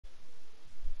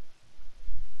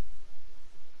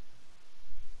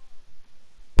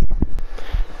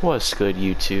What's good,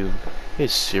 YouTube?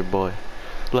 It's your boy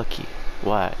Lucky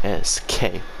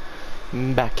YSK,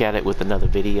 back at it with another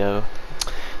video.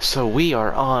 So we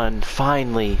are on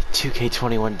finally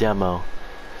 2K21 demo.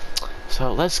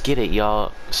 So let's get it,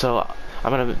 y'all. So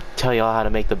I'm gonna tell y'all how to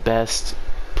make the best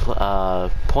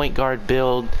point guard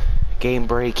build, game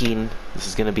breaking. This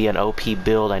is gonna be an OP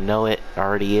build. I know it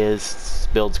already is. This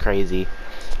build's crazy.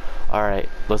 Alright,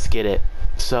 let's get it.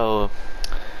 So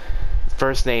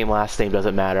first name, last name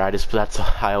doesn't matter.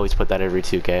 I always put that every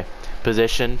 2K.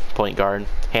 Position, point guard.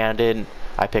 Handed,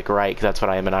 I pick right because that's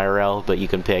what I am in IRL, but you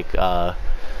can pick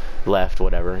left,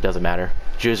 whatever. It doesn't matter.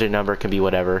 Jersey number can be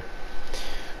whatever.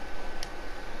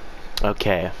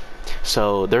 Okay,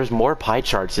 so there's more pie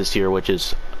charts this year, which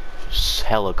is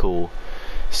hella cool.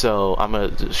 So I'm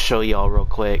gonna show y'all real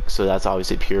quick. So that's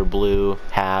obviously pure blue,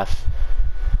 half.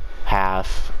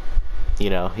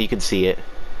 You know, you can see it.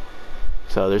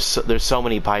 So there's so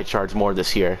many pie charts more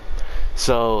this year.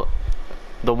 So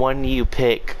the one you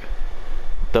pick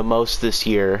the most this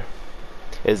year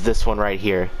is this one right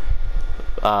here.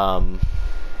 You'll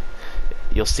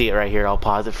see it right here. I'll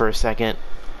pause it for a second.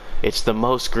 It's the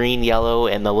most green, yellow,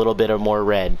 and a little bit of more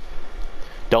red.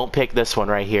 Don't pick this one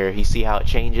right here. You see how it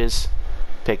changes?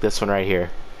 Pick this one right here.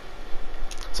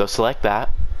 So select that,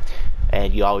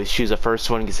 and you always choose the first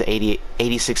one. Gets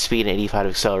 86 speed and 85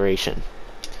 acceleration.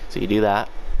 So you do that.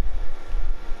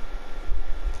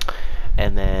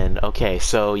 And then, okay,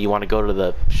 so you want to go to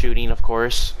the shooting, of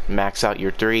course. Max out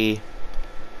your 3.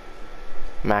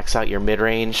 Max out your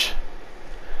mid-range.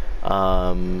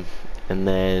 And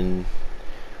then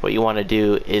what you want to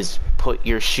do is put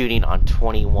your shooting on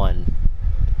 21.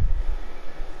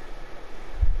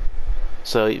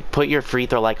 So you put your free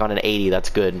throw like on an 80, that's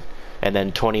good. And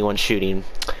then 21 shooting.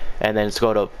 And then let's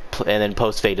go to, and then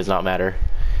post fade does not matter.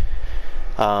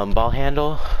 Ball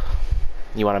handle,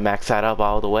 you want to max that up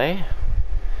all the way.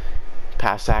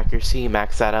 Pass accuracy,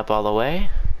 max that up all the way.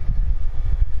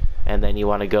 And then you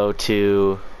want to go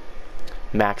to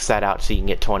max that out so you can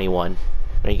get 21.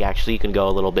 You can go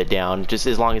a little bit down, just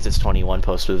as long as it's 21.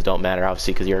 Post moves don't matter,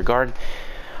 obviously, because you're a guard.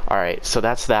 Alright, so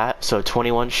that's that. So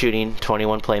 21 shooting,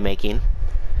 21 playmaking.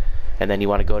 And then you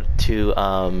want to go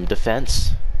to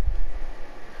defense.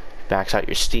 Max out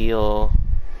your steal,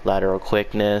 lateral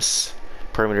quickness,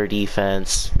 perimeter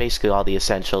defense, basically all the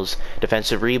essentials.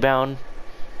 Defensive rebound,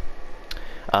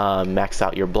 max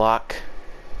out your block,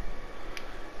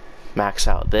 max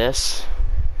out this,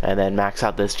 and then max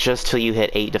out this just till you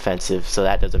hit 8 defensive. So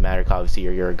that doesn't matter, obviously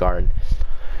you're a guard.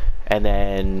 And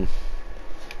then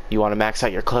you want to max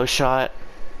out your close shot,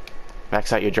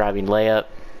 max out your driving layup,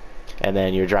 and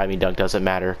then your driving dunk doesn't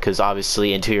matter because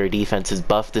obviously interior defense is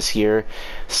buffed this year,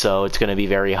 so it's going to be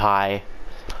very high.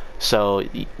 So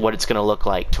what it's going to look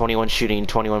like: 21 shooting,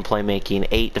 21 playmaking,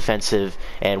 8 defensive,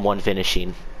 and 1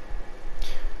 finishing.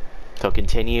 So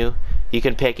continue. You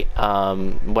can pick,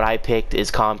 what I picked is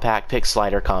compact. Pick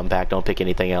slider compact, don't pick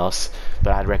anything else,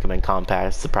 but I'd recommend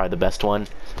compact. It's probably the best one.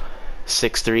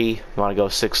 6'3", you want to go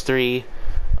 6'3",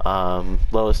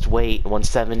 lowest weight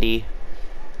 170,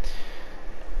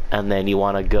 and then you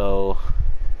want to go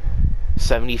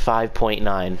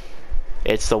 75.9.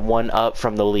 It's the one up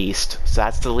from the least, so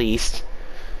that's the least.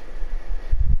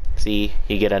 See,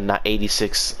 you get a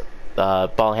 86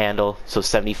 ball handle, so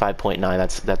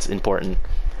 75.9. That's important.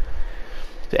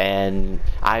 And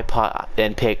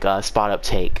pick spot up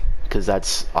take, because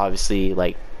that's obviously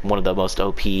like one of the most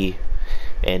OP in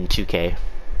 2K.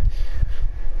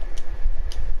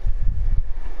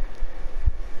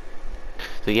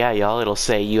 So yeah, y'all, it'll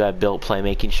say you have built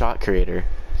playmaking shot creator.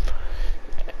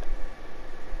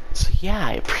 So yeah,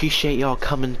 I appreciate y'all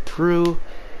coming through.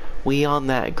 We on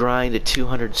that grind at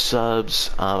 200 subs.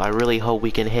 I really hope we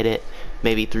can hit it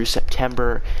maybe through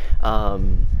September.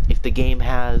 If the game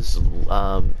has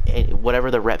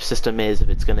whatever the rep system is, if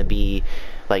it's going to be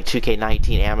like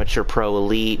 2K19 Amateur, Pro,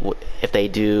 Elite, if they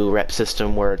do rep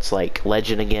system where it's like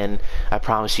Legend again, I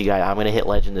promise you guys I'm going to hit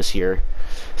Legend this year.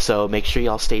 So make sure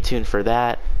y'all stay tuned for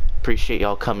that. Appreciate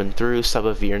y'all coming through. Some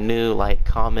of you are new, like,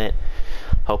 comment.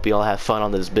 Hope y'all have fun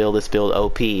on this build. This build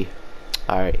OP.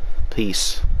 Alright,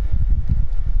 peace.